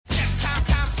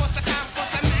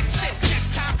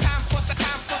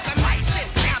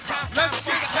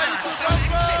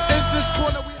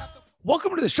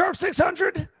Welcome to the Sharp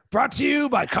 600, brought to you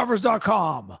by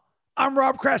Covers.com. I'm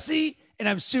Rob Cressy, and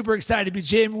I'm super excited to be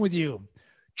jamming with you.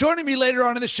 Joining me later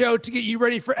on in the show to get you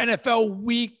ready for NFL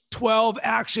Week 12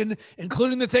 action,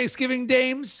 including the Thanksgiving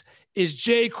games, is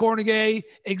Jay Kornegay,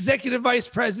 Executive Vice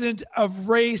President of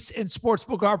Race and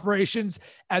Sportsbook Operations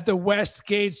at the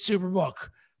Westgate Superbook.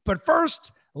 But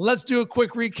first, let's do a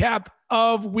quick recap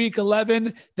of Week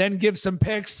 11, then give some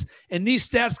picks. And these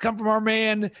stats come from our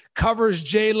man, Covers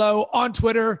J-Lo on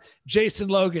Twitter, Jason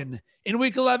Logan. In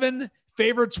Week 11,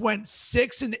 favorites went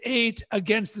 6-8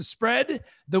 against the spread.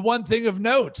 The one thing of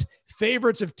note,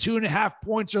 favorites of 2.5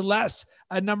 points or less,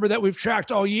 a number that we've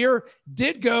tracked all year,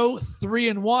 did go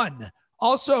 3-1.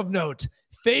 Also of note,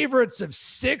 favorites of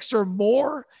 6 or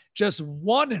more, just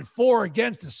 1-4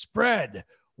 against the spread.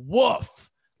 Woof.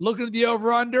 Looking at the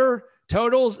over-under,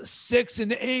 totals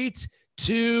 6-8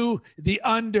 to the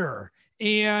under.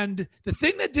 And the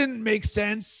thing that didn't make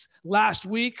sense last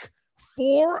week,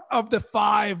 4 of the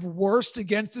 5 worst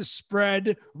against the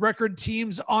spread record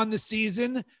teams on the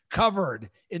season covered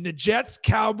in the Jets,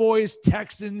 Cowboys,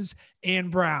 Texans,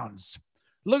 and Browns.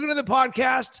 Looking at the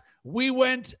podcast, we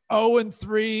went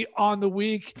 0-3 on the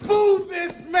week. Move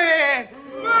this man!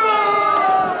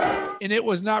 And it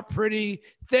was not pretty.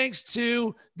 Thanks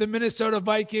to the Minnesota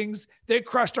Vikings. They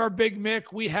crushed our Big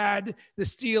Mick. We had the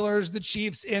Steelers, the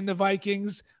Chiefs, and the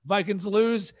Vikings. Vikings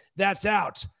lose. That's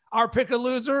out. Our pick a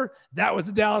loser, that was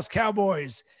the Dallas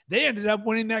Cowboys. They ended up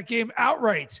winning that game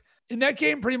outright. And that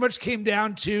game pretty much came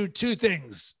down to 2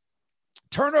 things: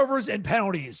 turnovers and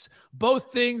penalties,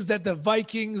 both things that the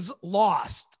Vikings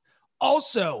lost.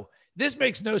 Also, this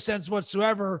makes no sense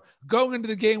whatsoever. Going into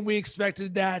the game, we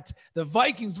expected that the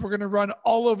Vikings were going to run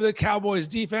all over the Cowboys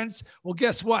defense. Well,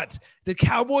 guess what? The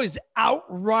Cowboys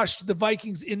outrushed the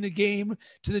Vikings in the game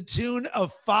to the tune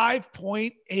of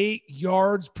 5.8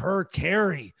 yards per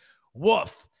carry.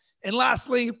 Woof. And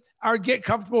lastly, our get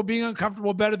comfortable being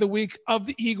uncomfortable bet of the week of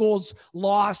the Eagles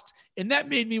lost. And that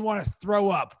made me want to throw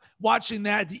up. Watching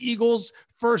that, the Eagles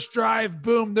first drive,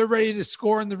 boom, they're ready to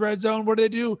score in the red zone. What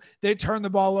do? They turn the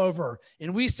ball over.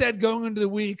 And we said going into the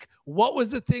week, what was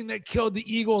the thing that killed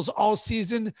the Eagles all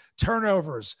season?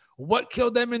 Turnovers. What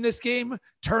killed them in this game?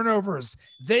 Turnovers.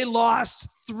 They lost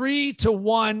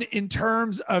 3-1 in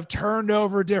terms of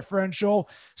turnover differential.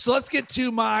 So let's get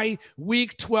to my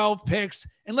Week 12 picks.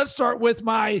 And let's start with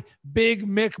my Big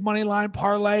Mick moneyline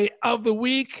parlay of the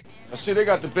week. I see they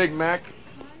got the Big Mac.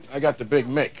 I got the Big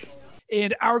Mick.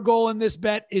 And our goal in this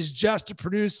bet is just to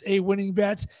produce a winning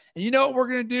bet. And you know what we're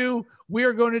going to do? We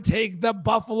are going to take the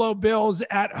Buffalo Bills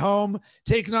at home,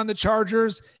 taking on the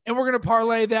Chargers. And we're going to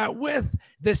parlay that with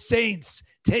the Saints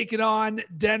taking on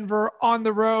Denver on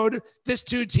the road. This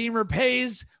 2-teamer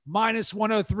pays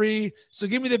 -103. So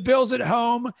give me the Bills at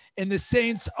home and the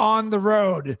Saints on the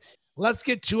road. Let's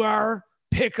get to our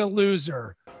pick a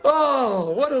loser. Oh,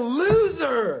 what a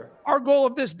loser. Our goal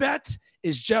of this bet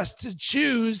is just to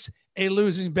choose a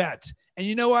losing bet. And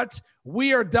you know what?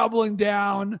 We are doubling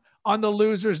down on the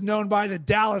losers known by the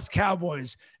Dallas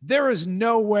Cowboys. There is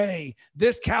no way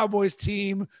this Cowboys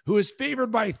team, who is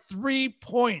favored by 3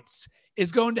 points,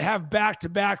 is going to have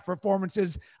back-to-back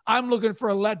performances. I'm looking for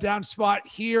a letdown spot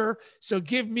here. So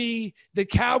give me the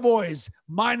Cowboys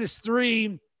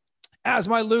 -3 as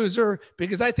my loser,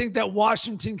 because I think that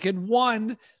Washington can,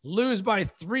 1, lose by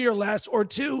 3 or less, or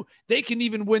 2, they can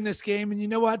even win this game. And you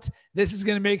know what? This is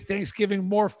going to make Thanksgiving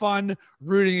more fun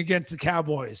rooting against the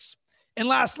Cowboys. And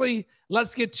lastly,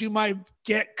 let's get to my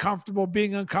get comfortable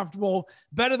being uncomfortable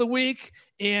bet of the week.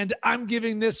 And I'm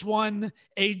giving this one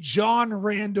a John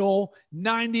Randall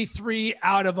 93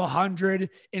 out of 100.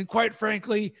 And quite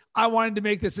frankly, I wanted to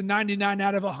make this a 99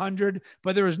 out of 100,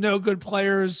 but there was no good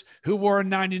players who wore a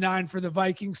 99 for the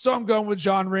Vikings. So I'm going with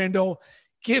John Randall.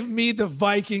 Give me the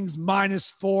Vikings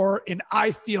 -4. And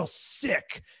I feel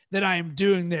sick that I am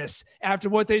doing this after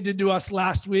what they did to us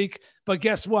last week. But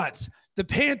guess what? The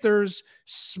Panthers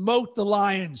smoked the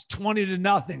Lions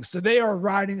 20-0. So they are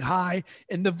riding high,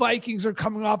 and the Vikings are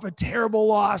coming off a terrible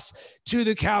loss to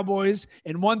the Cowboys.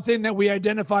 And one thing that we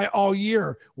identify all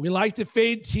year, we like to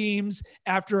fade teams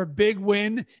after a big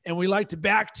win, and we like to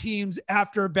back teams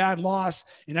after a bad loss.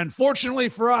 And unfortunately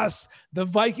for us, the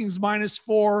Vikings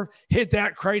 -4 hit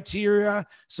that criteria.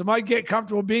 So my get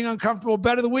comfortable being uncomfortable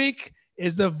bet of the week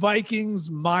is the Vikings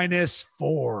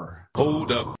 -4.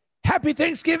 Hold up. Happy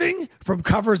Thanksgiving from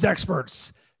Covers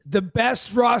Experts, the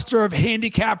best roster of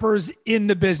handicappers in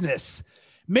the business.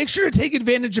 Make sure to take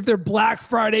advantage of their Black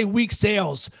Friday week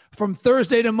sales from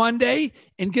Thursday to Monday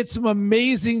and get some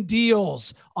amazing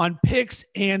deals on picks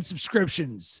and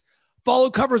subscriptions. Follow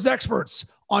Covers Experts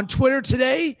on Twitter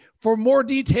today for more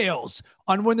details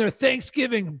on when their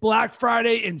Thanksgiving, Black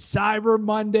Friday, and Cyber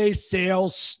Monday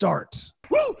sales start.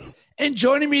 Woo! And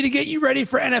joining me to get you ready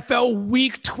for NFL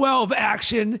Week 12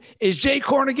 action is Jay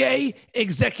Kornegay,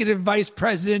 Executive Vice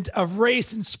President of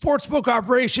Race and Sportsbook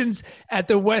Operations at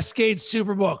the Westgate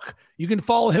Superbook. You can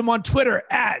follow him on Twitter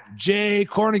at Jay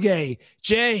Kornegay.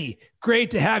 Jay, great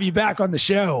to have you back on the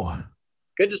show.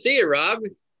 Good to see you, Rob.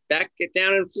 Back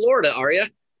down in Florida, are you?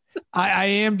 I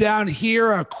am down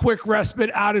here, a quick respite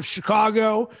out of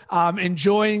Chicago,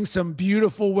 enjoying some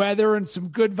beautiful weather and some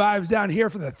good vibes down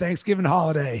here for the Thanksgiving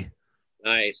holiday.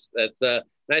 Nice. That's a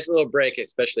nice little break,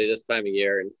 especially this time of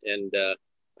year. And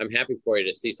I'm happy for you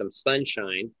to see some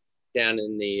sunshine down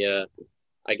in the,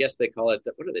 I guess they call it,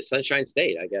 what are they, Sunshine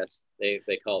State, I guess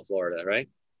they call Florida, right?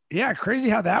 Yeah, crazy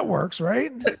how that works,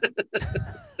 right?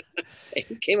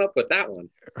 Who came up with that one?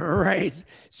 Right.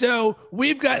 So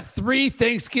we've got 3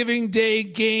 Thanksgiving Day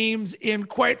games, and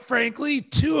quite frankly,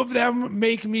 2 of them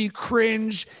make me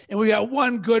cringe, and we got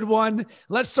one good one.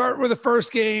 Let's start with the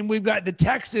first game. We've got the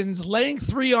Texans laying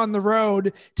 3 on the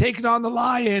road, taking on the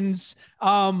Lions.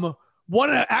 What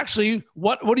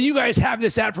do you guys have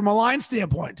this at from a line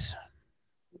standpoint?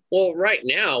 Well, right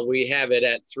now we have it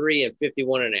at 3 and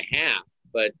 51.5,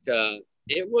 but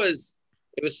it was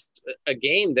a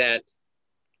game that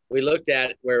we looked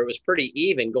at where it was pretty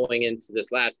even going into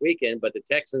this last weekend, but the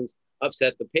Texans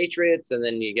upset the Patriots, and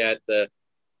then you got the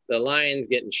Lions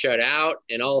getting shut out,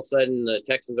 and all of a sudden the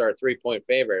Texans are a 3-point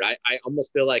favorite. I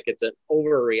almost feel like it's an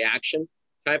overreaction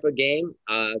type of game.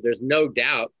 There's no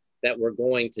doubt that we're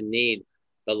going to need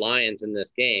the Lions in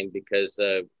this game because,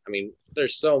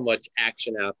 there's so much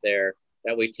action out there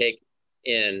that we take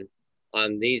in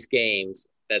on these games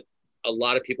that a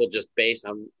lot of people just base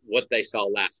on what they saw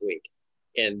last week.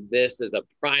 And this is a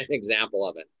prime example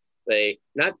of it. The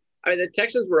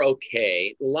Texans were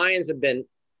okay. The Lions have been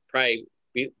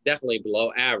definitely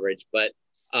below average, but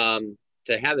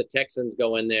to have the Texans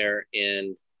go in there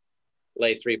and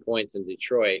lay 3 points in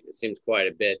Detroit, it seems quite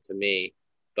a bit to me.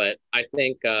 But I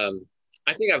think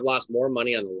I've lost more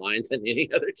money on the Lions than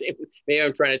any other team. Maybe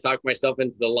I'm trying to talk myself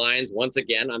into the Lions once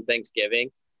again on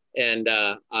Thanksgiving. And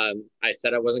I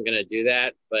said I wasn't going to do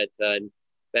that, but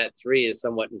that 3 is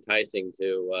somewhat enticing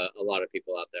to a lot of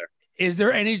people out there. Is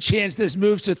there any chance this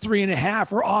moves to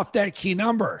 3.5 or off that key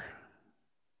number?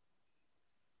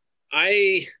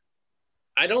 I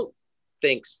don't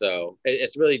think so.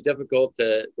 It's really difficult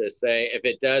to say. If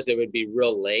it does, it would be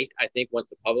real late. I think once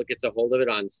the public gets a hold of it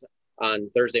on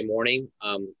Thursday morning,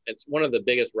 it's one of the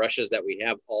biggest rushes that we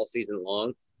have all season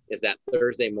long is that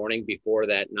Thursday morning before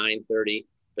that 9:30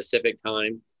 Pacific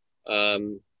time.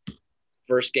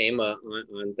 First game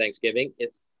on Thanksgiving.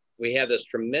 We have this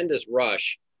tremendous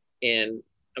rush. And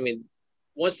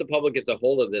once the public gets a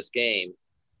hold of this game,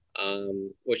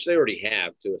 which they already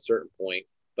have to a certain point,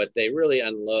 but they really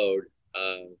unload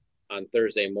on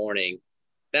Thursday morning.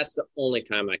 That's the only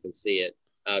time I can see it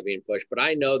being pushed. But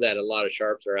I know that a lot of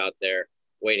sharps are out there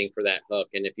waiting for that hook.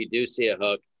 And if you do see a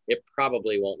hook, it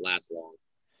probably won't last long.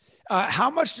 How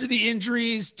much do the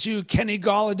injuries to Kenny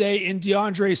Golladay and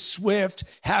DeAndre Swift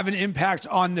have an impact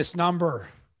on this number?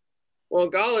 Well,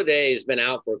 Golladay has been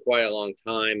out for quite a long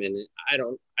time, and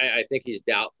I think he's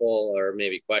doubtful or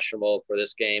maybe questionable for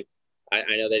this game.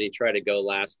 I know that he tried to go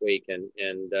last week, and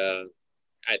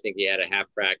I think he had a half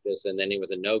practice, and then he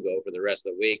was a no-go for the rest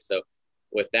of the week. So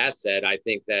with that said, I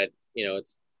think that,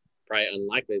 it's probably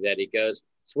unlikely that he goes.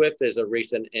 Swift is a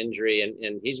recent injury,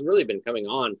 and he's really been coming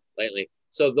on lately.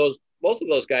 So both of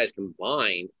those guys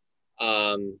combined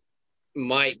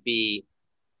might be,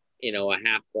 a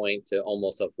half point to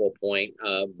almost a full point,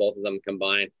 both of them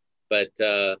combined. But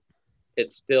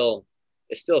it's still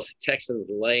the Texans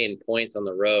laying points on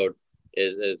the road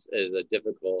is a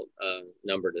difficult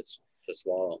number to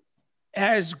swallow.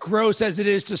 As gross as it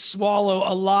is to swallow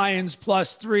a Lions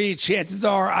 +3, chances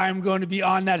are I'm going to be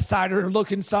on that side or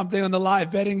looking something on the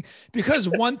live betting, because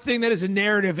one thing that is a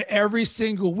narrative every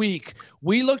single week,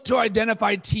 we look to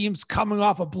identify teams coming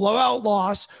off a blowout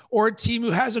loss or a team who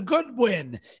has a good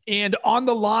win. And on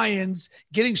the Lions,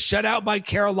 getting shut out by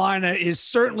Carolina is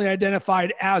certainly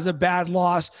identified as a bad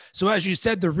loss. So as you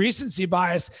said, the recency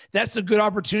bias, that's a good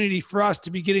opportunity for us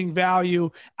to be getting value,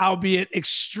 albeit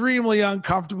extremely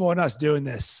uncomfortable in us doing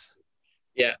this.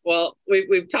 Yeah, well,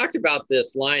 we've talked about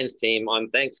this Lions team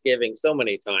on Thanksgiving so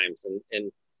many times,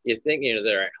 and you think,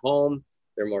 they're at home,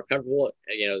 they're more comfortable.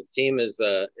 The team it's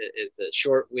a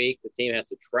short week. The team has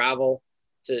to travel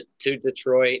to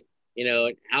Detroit.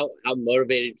 How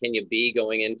motivated can you be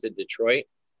going into Detroit?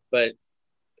 But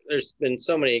there's been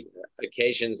so many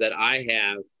occasions that I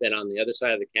have been on the other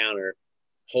side of the counter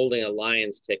holding a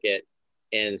Lions ticket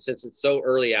And since it's so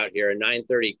early out here, a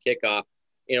 9:30 kickoff,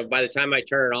 by the time I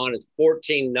turn it on, it's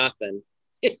 14-0,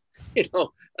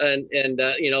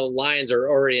 Lions are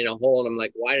already in a hole. And I'm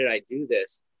like, why did I do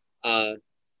this?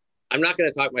 I'm not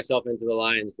going to talk myself into the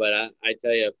Lions, but I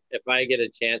tell you, if I get a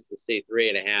chance to see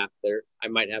 3.5 there, I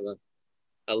might have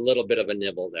a little bit of a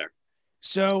nibble there.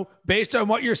 So based on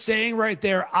what you're saying right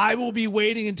there, I will be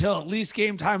waiting until at least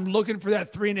game time looking for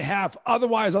that 3.5.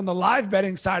 Otherwise, on the live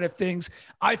betting side of things,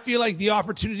 I feel like the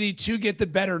opportunity to get the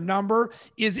better number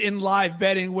is in live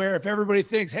betting, where if everybody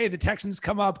thinks, hey, the Texans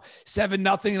come up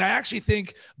 7-0, and I actually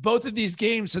think both of these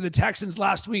games, so the Texans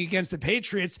last week against the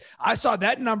Patriots, I saw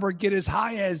that number get as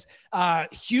high as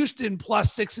Houston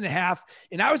plus 6.5.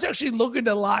 And I was actually looking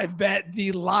to live bet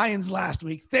the Lions last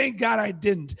week. Thank God I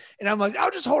didn't. And I'm like,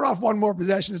 I'll just hold off one more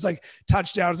possession. It's like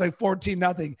touchdown. It's like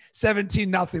 14-0,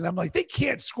 17-0. I'm like, they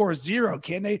can't score 0.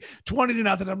 Can they?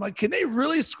 20-0. I'm like, can they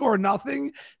really score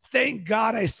nothing? Thank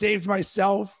God I saved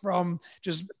myself from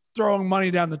just throwing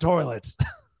money down the toilet.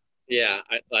 Yeah,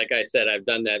 like I said, I've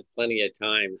done that plenty of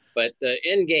times. But the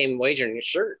in-game wagering,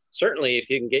 certainly if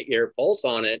you can get your pulse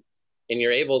on it and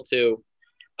you're able to,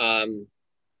 I'm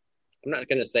not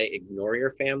going to say ignore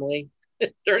your family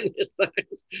during this time,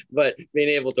 but being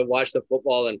able to watch the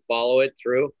football and follow it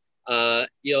through,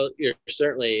 you'll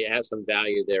certainly have some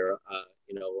value there,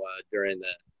 during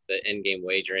the in-game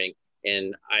wagering.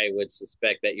 And I would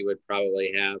suspect that you would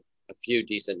probably have a few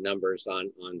decent numbers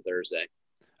on Thursday.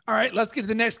 All right, let's get to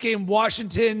the next game.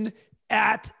 Washington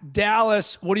at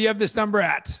Dallas. What do you have this number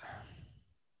at?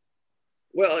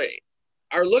 Well,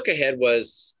 our look ahead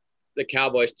was the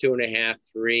Cowboys 2.5,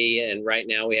 3, and right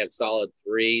now we have solid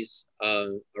 3s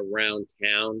around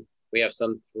town. We have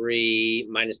some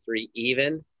 -3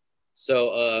 even.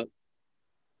 So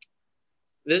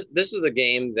this is a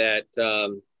game that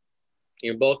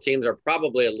both teams are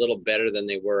probably a little better than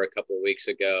they were a couple of weeks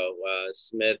ago.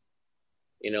 Smith,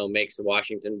 makes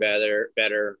Washington better.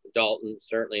 Dalton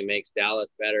certainly makes Dallas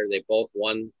better. They both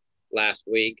won last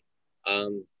week.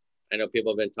 I know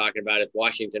people have been talking about if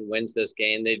Washington wins this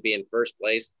game, they'd be in first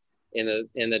place in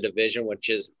the division, which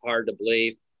is hard to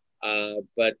believe.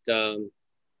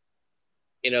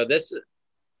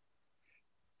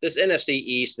 This NFC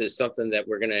East is something that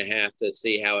we're going to have to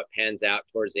see how it pans out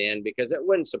towards the end, because it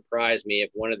wouldn't surprise me if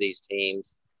one of these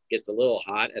teams gets a little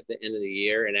hot at the end of the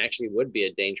year and actually would be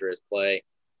a dangerous play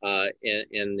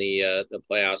in the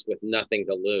playoffs with nothing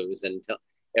to lose, and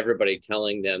everybody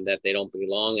telling them that they don't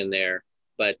belong in there.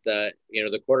 But, the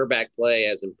quarterback play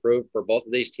has improved for both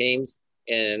of these teams.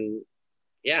 And,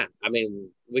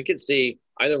 we could see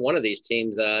either one of these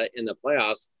teams in the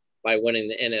playoffs by winning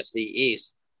the NFC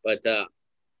East. But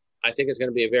I think it's going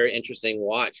to be a very interesting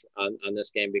watch on this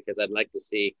game, because I'd like to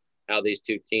see how these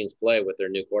two teams play with their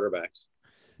new quarterbacks.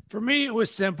 For me, it was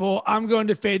simple. I'm going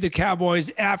to fade the Cowboys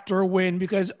after a win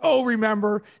because,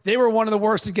 remember, they were one of the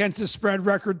worst against the spread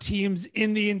record teams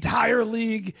in the entire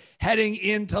league heading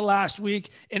into last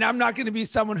week. And I'm not going to be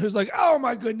someone who's like, oh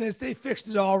my goodness, they fixed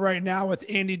it all right now with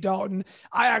Andy Dalton.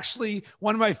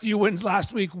 One of my few wins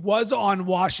last week was on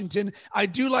Washington. I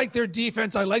do like their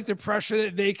defense. I like the pressure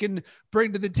that they can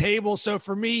bring to the table. So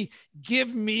for me,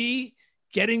 give me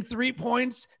getting 3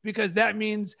 points, because that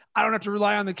means I don't have to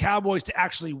rely on the Cowboys to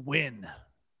actually win.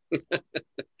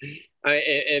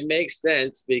 It makes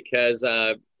sense, because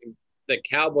the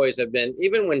Cowboys have been,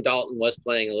 even when Dalton was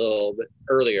playing a little bit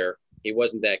earlier, he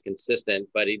wasn't that consistent,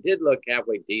 but he did look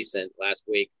halfway decent last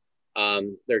week.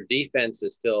 Their defense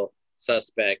is still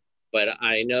suspect, but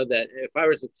I know that if I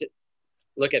were to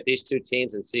look at these two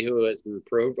teams and see who has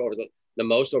improved over the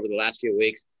most over the last few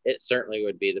weeks, it certainly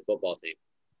would be the football team.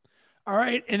 All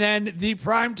right. And then the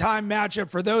primetime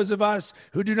matchup for those of us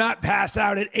who do not pass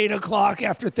out at 8:00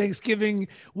 after Thanksgiving,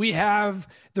 we have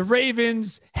the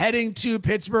Ravens heading to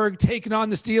Pittsburgh, taking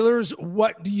on the Steelers.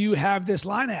 What do you have this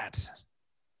line at?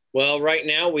 Well, right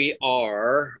now we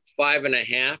are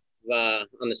 5.5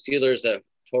 on the Steelers, a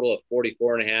total of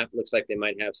 44.5. Looks like they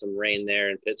might have some rain there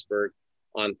in Pittsburgh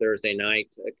on Thursday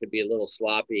night. It could be a little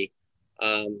sloppy.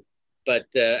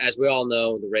 But as we all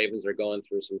know, the Ravens are going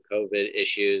through some COVID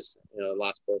issues.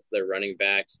 Lost both their running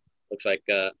backs. Looks like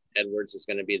Edwards is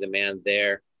going to be the man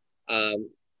there.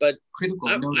 But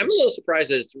I'm a little surprised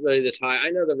that it's really this high.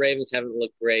 I know the Ravens haven't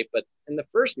looked great, but in the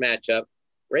first matchup,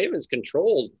 Ravens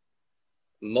controlled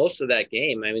most of that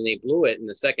game. I mean, they blew it in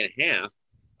the second half.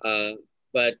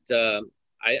 But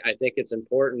I think it's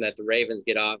important that the Ravens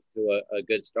get off to a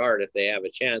good start if they have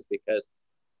a chance, because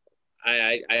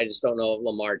I just don't know if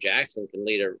Lamar Jackson can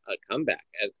lead a comeback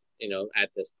at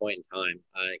this point in time.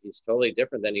 He's totally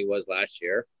different than he was last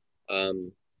year.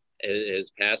 His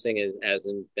passing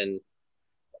hasn't been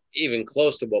even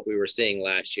close to what we were seeing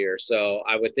last year. So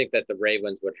I would think that the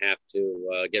Ravens would have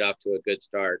to get off to a good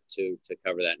start to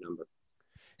cover that number.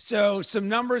 So some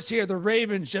numbers here. The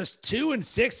Ravens just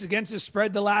 2-6 against the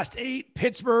spread the last 8.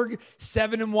 Pittsburgh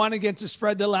 7-1 against the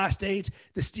spread the last 8.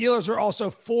 The Steelers are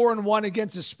also 4-1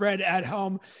 against the spread at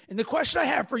home. And the question I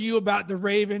have for you about the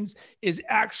Ravens is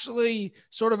actually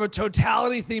sort of a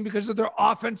totality thing because of their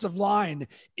offensive line.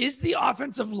 Is the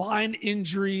offensive line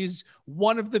injuries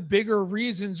one of the bigger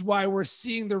reasons why we're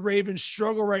seeing the Ravens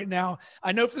struggle right now?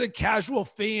 I know for the casual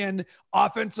fan,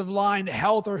 offensive line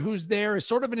health or who's there is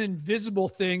sort of an invisible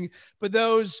thing, but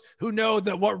those who know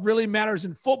that what really matters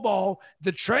in football,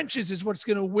 the trenches is what's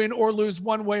going to win or lose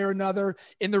one way or another.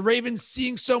 And the Ravens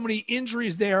seeing so many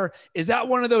injuries there, is that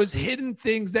one of those hidden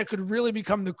things that could really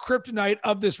become the kryptonite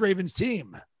of this Ravens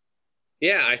team?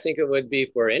 Yeah, I think it would be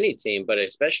for any team, but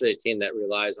especially a team that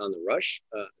relies on the rush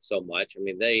so much. I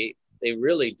mean, they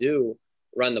really do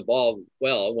run the ball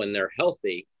well when they're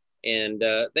healthy, and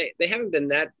they haven't been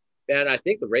that bad. I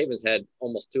think the Ravens had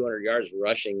almost 200 yards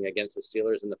rushing against the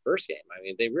Steelers in the first game. I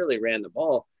mean, they really ran the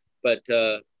ball, but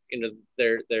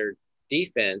their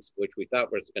defense, which we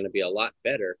thought was going to be a lot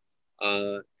better,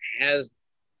 has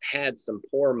had some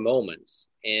poor moments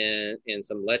and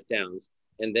some letdowns,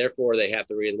 and therefore they have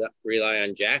to rely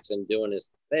on Jackson doing his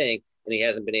thing, and he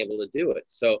hasn't been able to do it.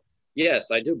 So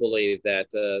yes, I do believe that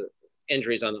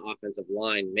injuries on the offensive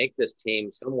line make this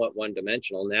team somewhat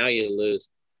one-dimensional. Now you lose,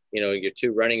 your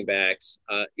 2 running backs,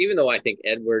 even though I think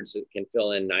Edwards can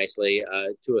fill in nicely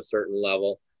to a certain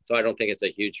level. So I don't think it's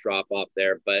a huge drop-off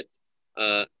there. But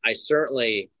I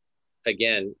certainly,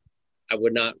 again, I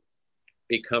would not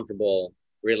be comfortable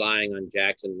relying on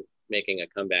Jackson making a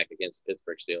comeback against the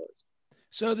Pittsburgh Steelers.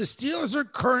 So the Steelers are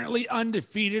currently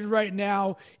undefeated right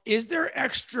now. Is there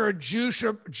extra juice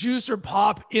or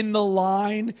pop in the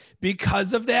line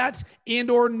because of that? And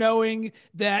or knowing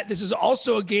that this is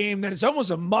also a game that is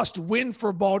almost a must win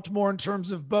for Baltimore in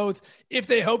terms of both if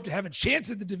they hope to have a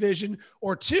chance at the division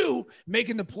or 2,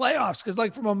 making the playoffs? Because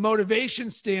like from a motivation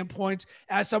standpoint,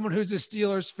 as someone who's a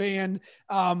Steelers fan,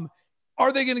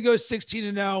 are they going to go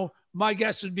 16-0? My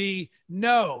guess would be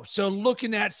no. So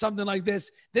looking at something like this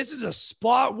is a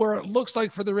spot where it looks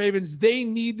like for the Ravens, they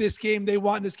need this game. They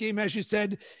want this game. As you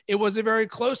said, it was a very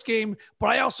close game, but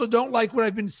I also don't like what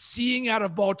I've been seeing out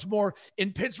of Baltimore.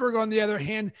 In Pittsburgh, on the other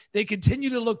hand, they continue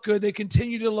to look good.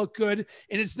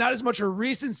 And it's not as much a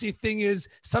recency thing as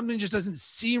something just doesn't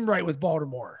seem right with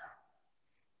Baltimore.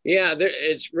 Yeah,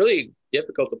 it's really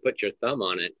difficult to put your thumb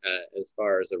on it as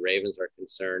far as the Ravens are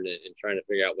concerned and trying to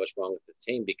figure out what's wrong with the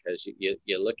team, because you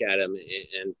look at them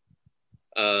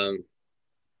and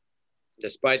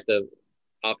despite the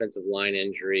offensive line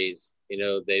injuries,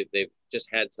 they've just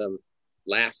had some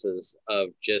lapses of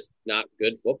just not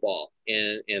good football,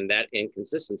 and that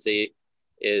inconsistency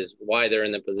is why they're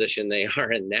in the position they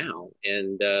are in now.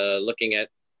 And looking at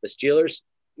the Steelers,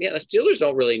 the Steelers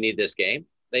don't really need this game.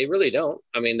 They really don't.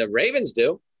 I mean, the Ravens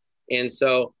do. And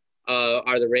so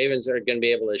are the Ravens are going to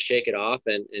be able to shake it off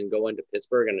and go into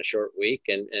Pittsburgh in a short week?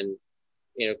 And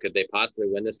could they possibly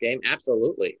win this game?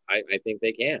 Absolutely. I think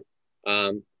they can.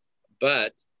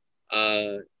 But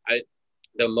the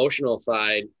emotional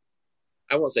side,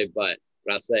 I won't say but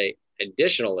I'll say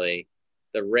additionally,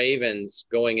 the Ravens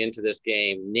going into this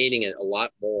game needing it a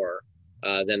lot more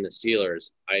than the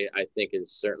Steelers, I think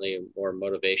is certainly more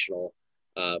motivational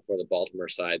for the Baltimore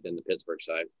side than the Pittsburgh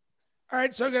side. All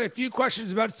right, so I got a few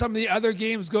questions about some of the other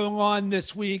games going on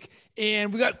this week,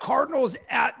 and we got Cardinals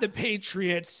at the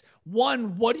Patriots.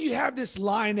 1, what do you have this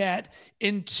line at?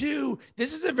 And 2,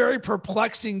 this is a very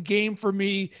perplexing game for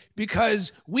me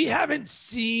because we haven't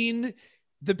seen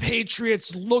the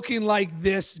Patriots looking like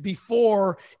this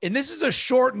before, and this is a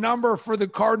short number for the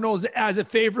Cardinals as a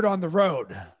favorite on the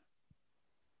road.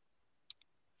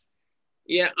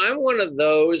 Yeah, I'm one of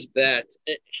those that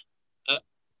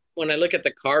when I look at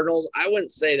the Cardinals, I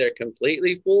wouldn't say they're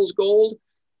completely fool's gold,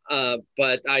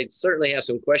 but I certainly have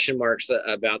some question marks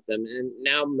about them. And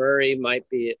now Murray might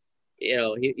be,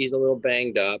 he's a little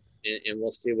banged up, and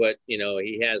we'll see what,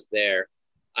 he has there.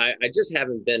 I just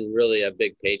haven't been really a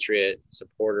big Patriot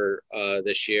supporter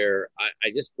this year.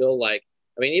 I just feel like,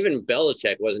 even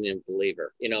Belichick wasn't a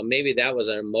believer. Maybe that was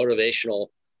a motivational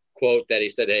quote that he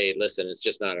said, hey, listen, it's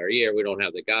just not our year. We don't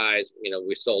have the guys.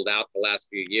 We sold out the last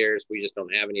few years. We just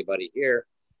don't have anybody here.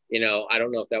 I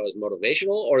don't know if that was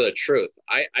motivational or the truth.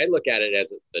 I look at it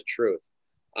as the truth.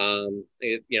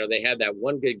 They had that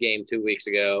one good game 2 weeks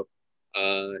ago,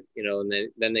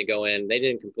 and then they go in. They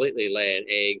didn't completely lay an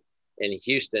egg in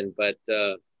Houston, but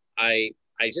I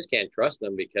just can't trust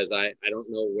them because I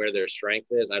don't know where their strength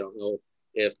is. I don't know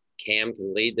if Cam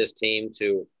can lead this team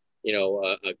to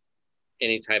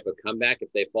any type of comeback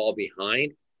if they fall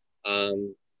behind.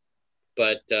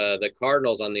 But the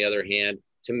Cardinals, on the other hand,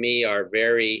 to me are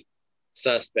very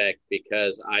suspect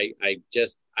because I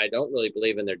don't really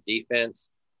believe in their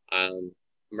defense.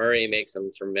 Murray makes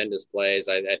some tremendous plays.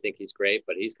 I think he's great,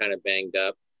 but he's kind of banged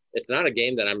up. It's not a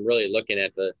game that I'm really looking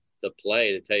at to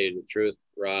play, to tell you the truth,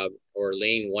 Rob, or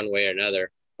lean one way or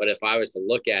another. But if I was to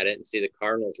look at it and see the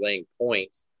Cardinals laying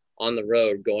points on the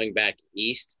road going back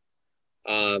east,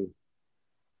 I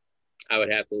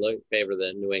would have to favor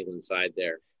the New England side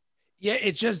there. Yeah,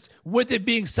 it's just with it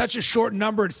being such a short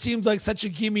number, it seems like such a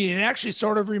gimme. And it actually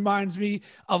sort of reminds me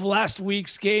of last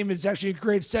week's game. It's actually a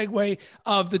great segue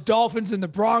of the Dolphins and the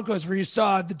Broncos, where you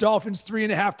saw the Dolphins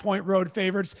 3.5-point road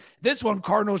favorites. This one,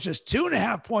 Cardinals just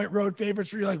 2.5-point road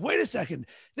favorites, where you're like, wait a second,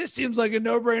 this seems like a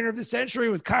no-brainer of the century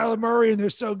with Kyler Murray, and they're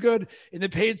so good, and the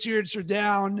Patriots are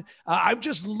down. I've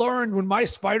just learned when my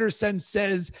spider sense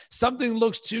says something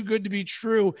looks too good to be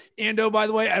true, and oh, by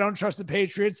the way, I don't trust the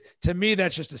Patriots. To me,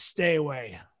 that's just a stay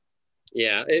away.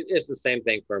 Yeah, it's the same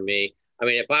thing for me. I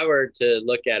mean, if I were to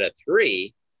look at a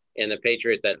 3 and the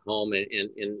Patriots at home, and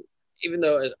even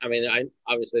though, I mean,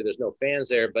 obviously there's no fans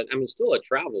there, but I mean, still a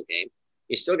travel game.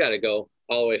 You still got to go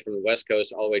all the way from the West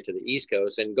Coast all the way to the East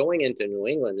Coast, and going into New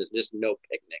England is just no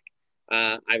picnic.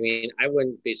 I mean, I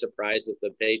wouldn't be surprised if the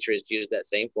Patriots used that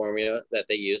same formula that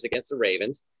they used against the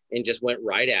Ravens and just went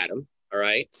right at them. All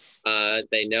right.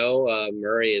 They know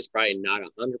Murray is probably not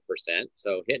 100%.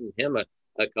 So hitting him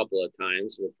a couple of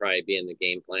times would probably be in the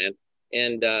game plan.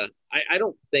 And I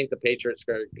don't think the Patriots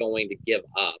are going to give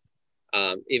up,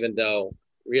 even though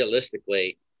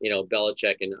realistically,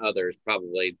 Belichick and others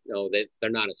probably know that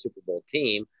they're not a Super Bowl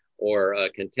team or a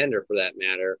contender for that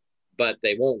matter, but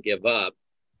they won't give up.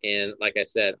 And like I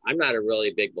said, I'm not a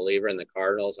really big believer in the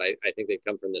Cardinals. I think they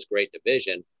come from this great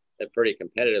division. They're pretty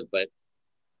competitive, but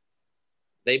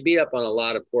they beat up on a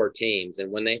lot of poor teams.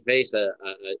 And when they face a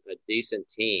decent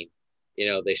team,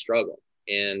 they struggle.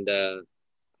 And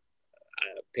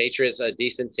Patriots, a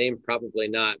decent team, probably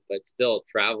not, but still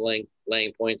traveling,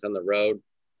 laying points on the road,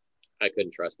 I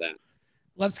couldn't trust that.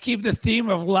 Let's keep the theme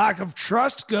of lack of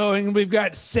trust going. We've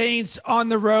got Saints on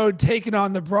the road taking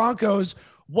on the Broncos.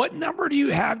 What number do you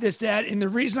have this at? And the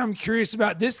reason I'm curious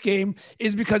about this game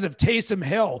is because of Taysom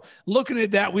Hill. Looking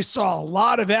at that, we saw a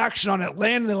lot of action on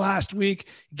Atlanta last week,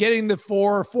 getting the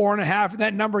 4.5, and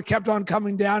that number kept on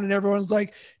coming down, and everyone's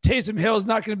like, Taysom Hill is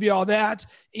not going to be all that.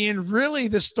 And really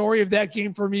the story of that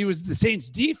game for me was the Saints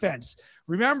defense.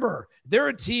 Remember, they're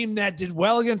a team that did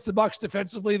well against the Bucs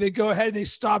defensively. They go ahead, they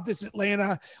stop this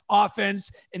Atlanta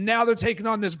offense, and now they're taking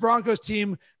on this Broncos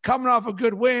team coming off a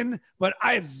good win, but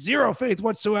I have zero faith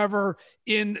whatsoever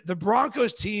in the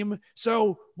Broncos team.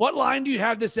 So what line do you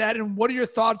have this at, and what are your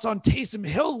thoughts on Taysom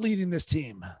Hill leading this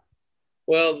team?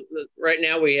 Well, right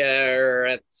now we are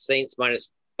at Saints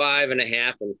minus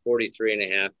 5.5 and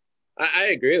 43.5. I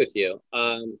agree with you.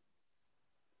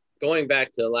 Going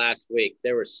back to last week,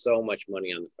 there was so much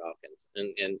money on the Falcons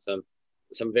and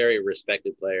some very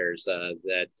respected players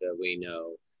that we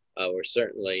know were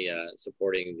certainly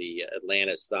supporting the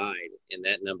Atlanta side, and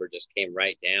that number just came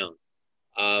right down.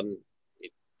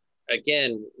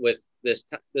 Again, with this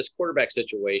quarterback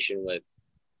situation with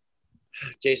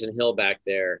Jason Hill back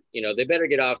there, they better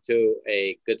get off to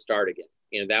a good start again.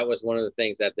 That was one of the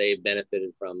things that they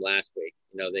benefited from last week.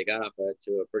 They got off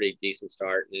to a pretty decent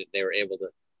start, and they were able to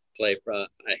play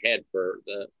ahead for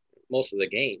most of the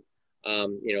game,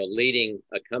 leading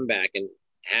a comeback and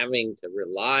having to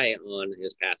rely on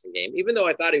his passing game, even though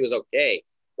I thought he was okay.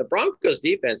 The Broncos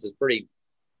defense is pretty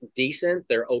decent.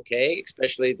 They're okay,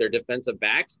 especially their defensive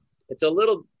backs. It's a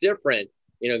little different,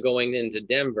 going into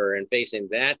Denver and facing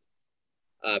that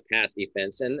pass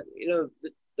defense. And,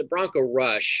 the Bronco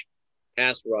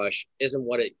pass rush isn't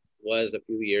what it was a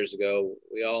few years ago.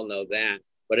 We all know that,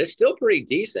 but it's still pretty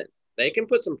decent. They can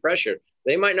put some pressure.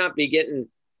 They might not be getting,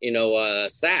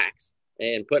 sacks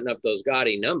and putting up those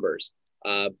gaudy numbers,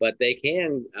 but they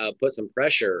can put some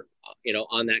pressure,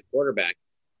 on that quarterback.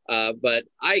 But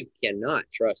I cannot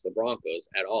trust the Broncos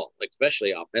at all,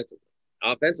 especially offensively.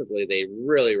 Offensively, they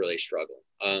really, really struggle.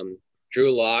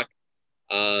 Drew Lock,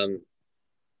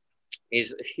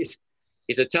 he's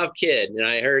a tough kid, and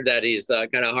I heard that he's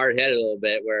kind of hard-headed a little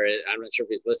bit. Where I'm not sure if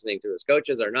he's listening to his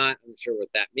coaches or not. I'm not sure what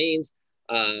that means.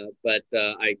 But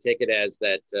I take it as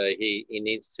that he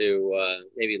needs to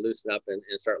maybe loosen up and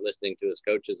start listening to his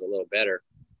coaches a little better.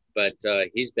 But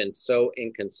he's been so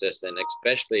inconsistent,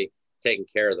 especially taking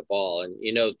care of the ball. And,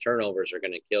 turnovers are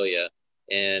going to kill you.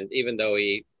 And even though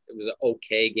it was an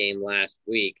okay game last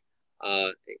week,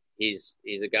 he's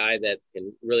a guy that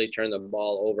can really turn the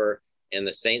ball over. and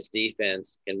the Saints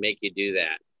defense can make you do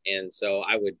that. And so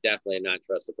I would definitely not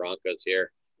trust the Broncos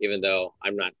here, even though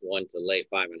I'm not one to lay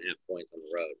 5.5 points on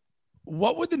the road.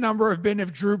 What would the number have been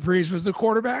if Drew Brees was the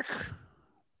quarterback?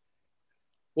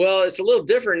 Well, it's a little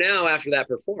different now after that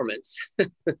performance.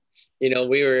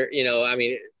 We were,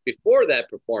 before that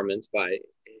performance by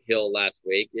Hill last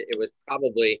week, it was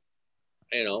probably,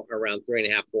 around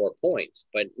 3.5, 4 points.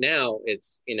 But now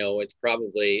it's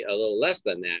probably a little less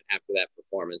than that after that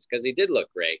performance, because he did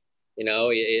look great.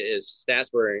 His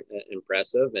stats were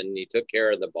impressive, and he took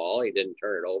care of the ball. He didn't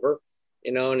turn it over,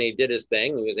 and he did his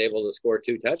thing. He was able to score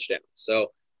 2 touchdowns.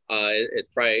 So it's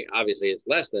probably, obviously it's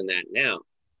less than that now,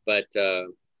 but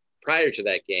prior to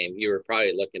that game, you were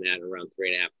probably looking at around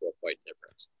 3.5, 4 point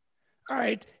difference. All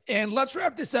right. And let's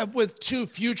wrap this up with 2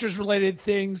 futures related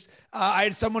things. I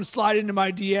had someone slide into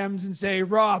my DMs and say,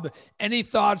 Rob, any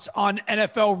thoughts on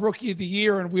NFL Rookie of the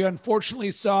Year? And we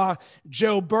unfortunately saw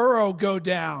Joe Burrow go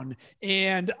down,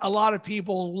 and a lot of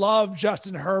people love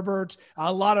Justin Herbert.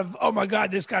 A lot of, oh my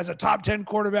God, this guy's a top 10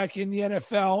 quarterback in the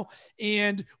NFL.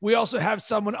 And we also have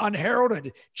someone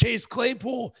unheralded, Chase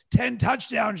Claypool, 10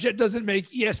 touchdowns, yet doesn't make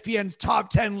ESPN's top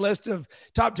 10 list of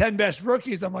top 10 best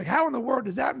rookies. I'm like, how in the world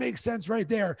does that make sense right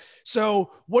there?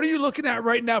 So what are you looking at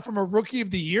right now from a Rookie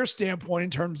of the Year standpoint in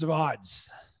terms of odds?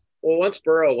 Well, once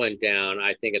Burrow went down,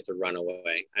 I think it's a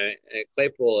runaway.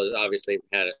 Claypool has obviously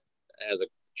has a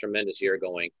tremendous year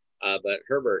going, but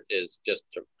Herbert is just,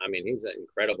 he's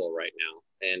incredible right now.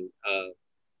 And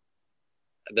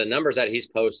the numbers that he's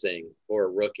posting for a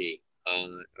rookie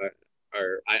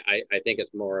I think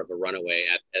it's more of a runaway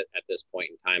at this point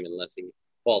in time, unless he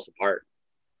falls apart,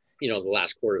 the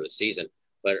last quarter of the season.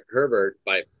 But Herbert,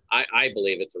 I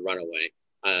believe it's a runaway.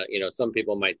 Some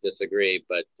people might disagree,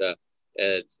 but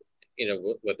it's,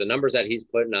 with the numbers that he's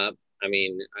putting up, I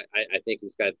think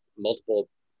he's got multiple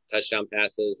touchdown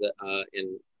passes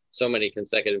in so many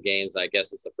consecutive games. I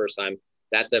guess it's the first time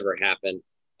that's ever happened.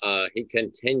 He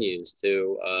continues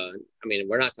to,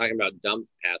 we're not talking about dump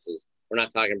passes. We're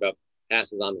not talking about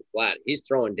passes on the flat. He's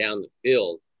throwing down the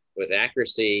field with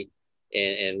accuracy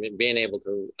and being able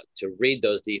to read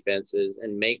those defenses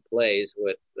and make plays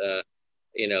with,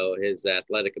 his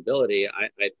athletic ability.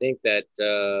 I think that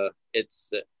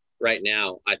it's right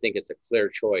now, I think it's a clear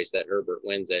choice that Herbert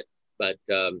wins it, but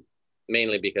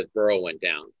mainly because Burrow went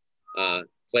down.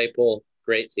 Claypool,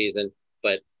 great season,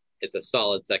 but it's a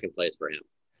solid second place for him.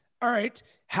 All right.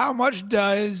 How much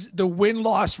does the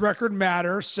win-loss record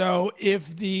matter? So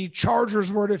if the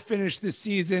Chargers were to finish the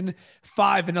season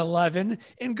 5-11,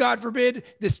 and God forbid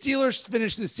the Steelers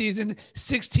finish the season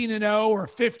 16-0 or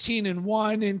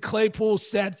 15-1, and Claypool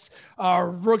sets a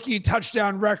rookie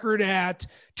touchdown record at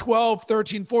 12,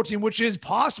 13, 14, which is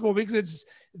possible because it's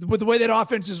with the way that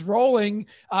offense is rolling,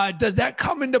 does that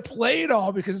come into play at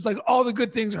all? Because it's like all the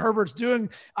good things Herbert's doing,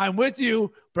 I'm with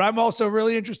you, but I'm also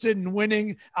really interested in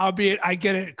winning, albeit I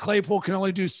get it. Claypool can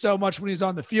only do so much when he's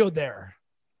on the field there.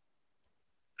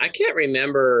 I can't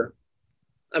remember.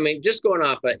 Just going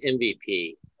off of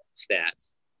MVP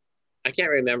stats, I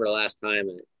can't remember the last time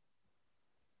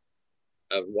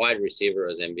a wide receiver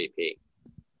was MVP.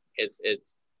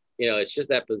 It's just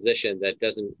that position that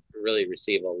doesn't really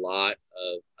receive a lot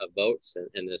of votes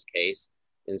in this case.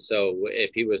 And so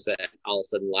if he was to all of a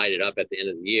sudden light it up at the end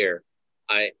of the year,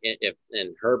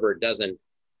 and Herbert doesn't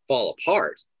fall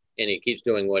apart and he keeps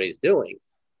doing what he's doing,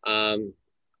 I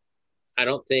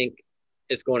don't think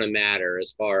it's going to matter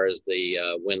as far as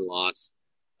the win-loss,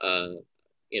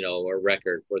 or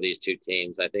record for these two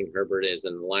teams. I think Herbert is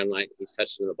in the limelight. He's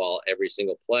touching the ball every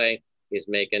single play. He's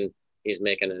making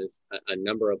a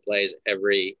number of plays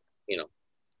every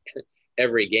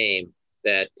game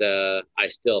that I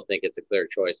still think it's a clear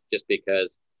choice, just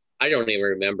because I don't even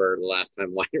remember the last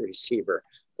time wide receiver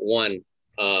won,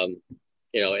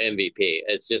 MVP.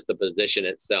 It's just the position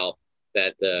itself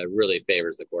that really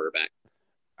favors the quarterback.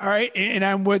 All right, and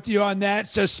I'm with you on that.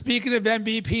 So speaking of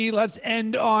MVP, let's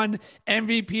end on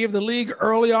MVP of the league.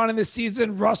 Early on in the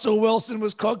season, Russell Wilson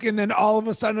was cooking, then all of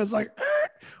a sudden it's like,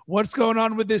 what's going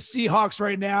on with this Seahawks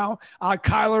right now?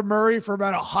 Kyler Murray, for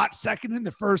about a hot second in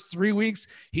the first 3 weeks,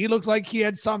 he looked like he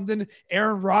had something.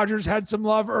 Aaron Rodgers had some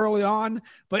love early on,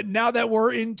 but now that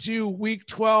we're into week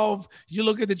 12, you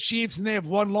look at the Chiefs and they have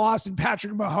one loss, and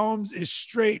Patrick Mahomes is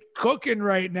straight cooking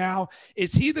right now.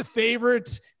 Is he the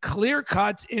favorite, clear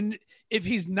cut? And if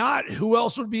he's not, who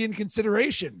else would be in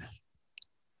consideration?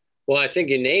 Well, I think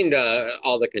you named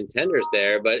all the contenders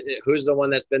there, but who's the one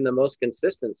that's been the most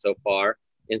consistent so far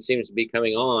and seems to be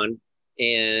coming on,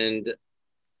 and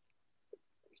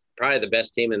probably the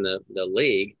best team in the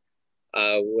league?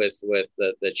 with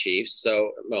the Chiefs.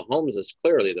 So Mahomes is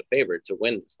clearly the favorite to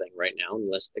win this thing right now,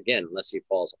 unless he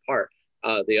falls apart.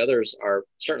 The others are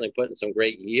certainly putting some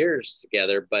great years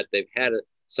together, but they've had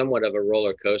somewhat of a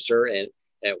roller coaster, and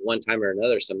at one time or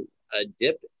another, a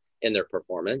dip in their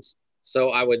performance. So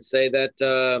I would say that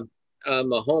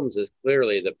Mahomes is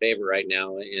clearly the favorite right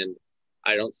now, and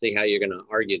I don't see how you're going to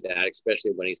argue that,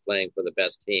 especially when he's playing for the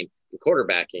best team and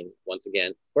quarterbacking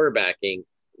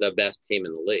the best team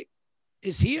in the league.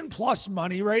 Is he in plus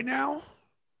money right now?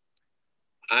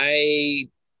 I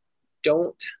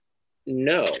don't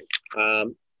know.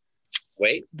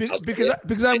 Wait,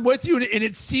 because I'm with you, and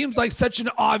it seems like such an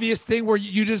obvious thing where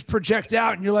you just project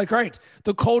out and you're like, all right,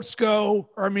 the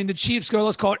Chiefs go,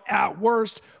 let's call it at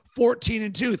worst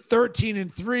 14-2,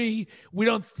 13-3. We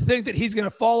don't think that he's going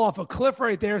to fall off a cliff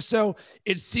right there. So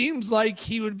it seems like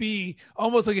he would be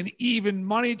almost like an even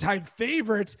money type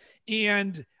favorite.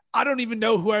 And I don't even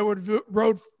know who I would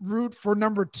root for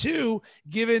number 2,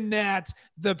 given that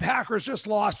the Packers just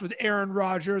lost with Aaron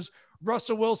Rodgers.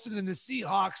 Russell Wilson and the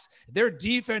Seahawks, their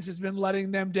defense has been letting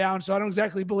them down. So I don't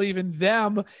exactly believe in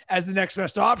them as the next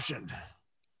best option.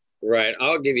 Right.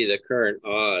 I'll give you the current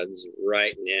odds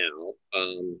right now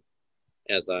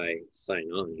as I sign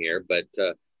on here. But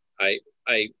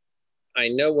I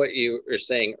know what you were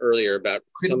saying earlier about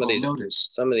some of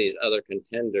these other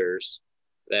contenders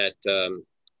that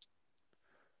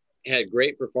had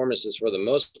great performances for the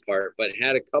most part, but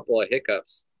had a couple of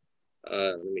hiccups.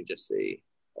 Let me just see.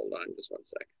 Hold on just one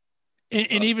sec.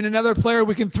 And even another player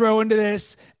we can throw into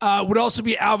this would also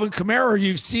be Alvin Kamara.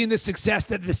 You've seen the success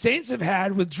that the Saints have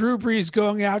had with Drew Brees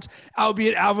going out,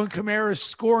 albeit Alvin Kamara is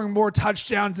scoring more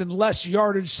touchdowns and less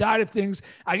yardage side of things.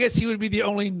 I guess he would be the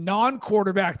only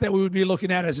non-quarterback that we would be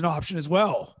looking at as an option as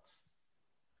well.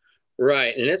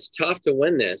 Right. And it's tough to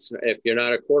win this if you're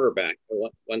not a quarterback.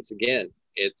 Once again,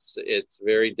 it's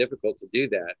very difficult to do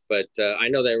that. But I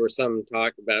know there was some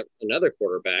talk about another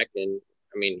quarterback, and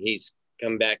I mean, he's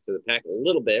come back to the pack a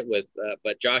little bit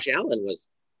but Josh Allen was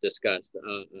discussed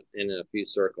in a few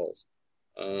circles.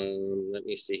 Let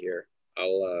me see here.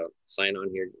 I'll sign on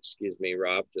here. Excuse me,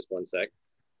 Rob, just one sec.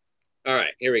 All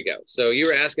right, here we go. So you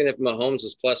were asking if Mahomes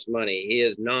is plus money. He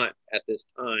is not at this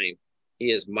time.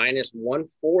 He is minus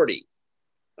 140.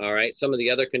 All right. Some of the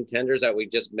other contenders that we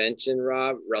just mentioned,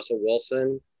 Rob, Russell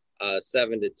Wilson,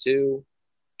 7-2,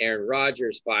 Aaron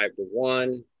Rodgers,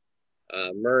 5-1.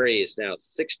 Murray is now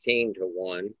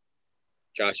 16-1.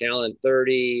 Josh Allen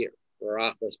 30,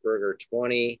 Roethlisberger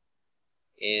 20,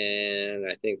 and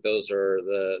I think those are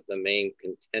the main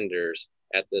contenders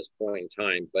at this point in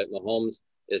time. But Mahomes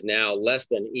is now less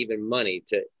than even money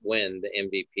to win the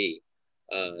MVP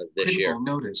this year.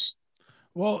 Notice.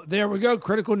 Well, there we go.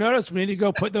 Critical notice. We need to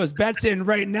go put those bets in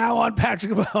right now on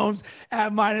Patrick Mahomes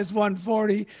at minus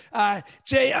 140.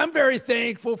 Jay, I'm very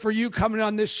thankful for you coming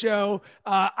on this show.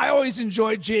 I always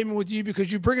enjoy jamming with you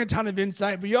because you bring a ton of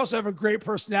insight, but you also have a great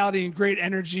personality and great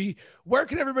energy. Where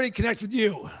can everybody connect with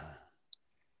you?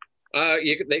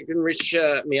 They can reach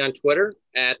me on Twitter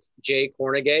at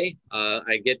Kornegay.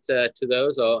 I get to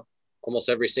those almost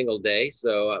every single day.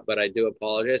 So, but I do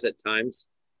apologize at times,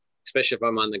 especially if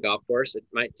I'm on the golf course. It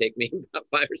might take me about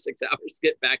 5 or 6 hours to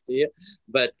get back to you,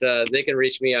 but they can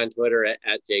reach me on Twitter at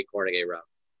Kornegay Rob.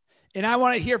 And I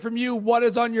want to hear from you. What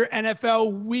is on your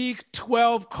NFL Week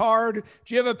 12 card?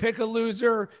 Do you have a pick a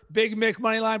loser, Big Mick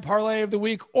Moneyline Parlay of the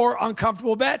Week, or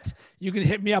uncomfortable bet? You can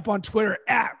hit me up on Twitter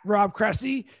at Rob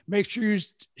Cressy. Make sure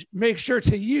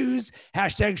to use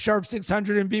hashtag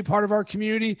Sharp600 and be part of our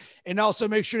community. And also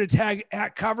make sure to tag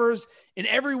at Covers. And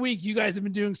every week, you guys have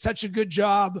been doing such a good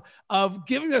job of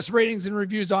giving us ratings and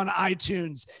reviews on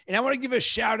iTunes. And I want to give a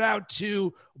shout out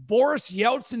to Boris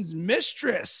Yeltsin's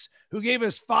mistress, who gave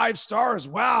us 5 stars.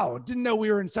 Wow, didn't know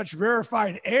we were in such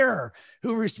rarefied air.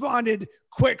 Who responded,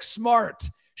 quick, smart.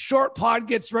 Short pod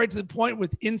gets right to the point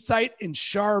with insight and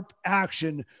sharp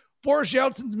action. Boris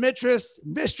Yeltsin's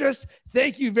mistress,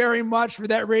 thank you very much for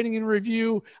that rating and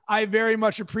review. I very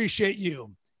much appreciate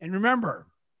you. And remember,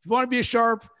 if you want to be a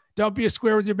sharp, don't be a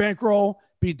square with your bankroll.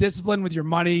 Be disciplined with your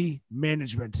money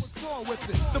management.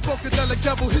 The Funkadelic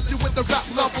devil hit you with the rap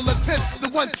level of 10. The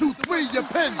 1, 2, 3, your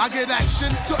pen. I get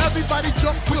action, so everybody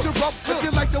jump with your rump. If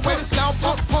you like the way the sound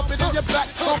pump it in your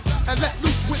back trunk. And let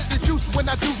loose with the juice when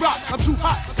I do rock. I'm too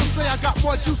hot, some say I got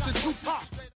more juice than Tupac.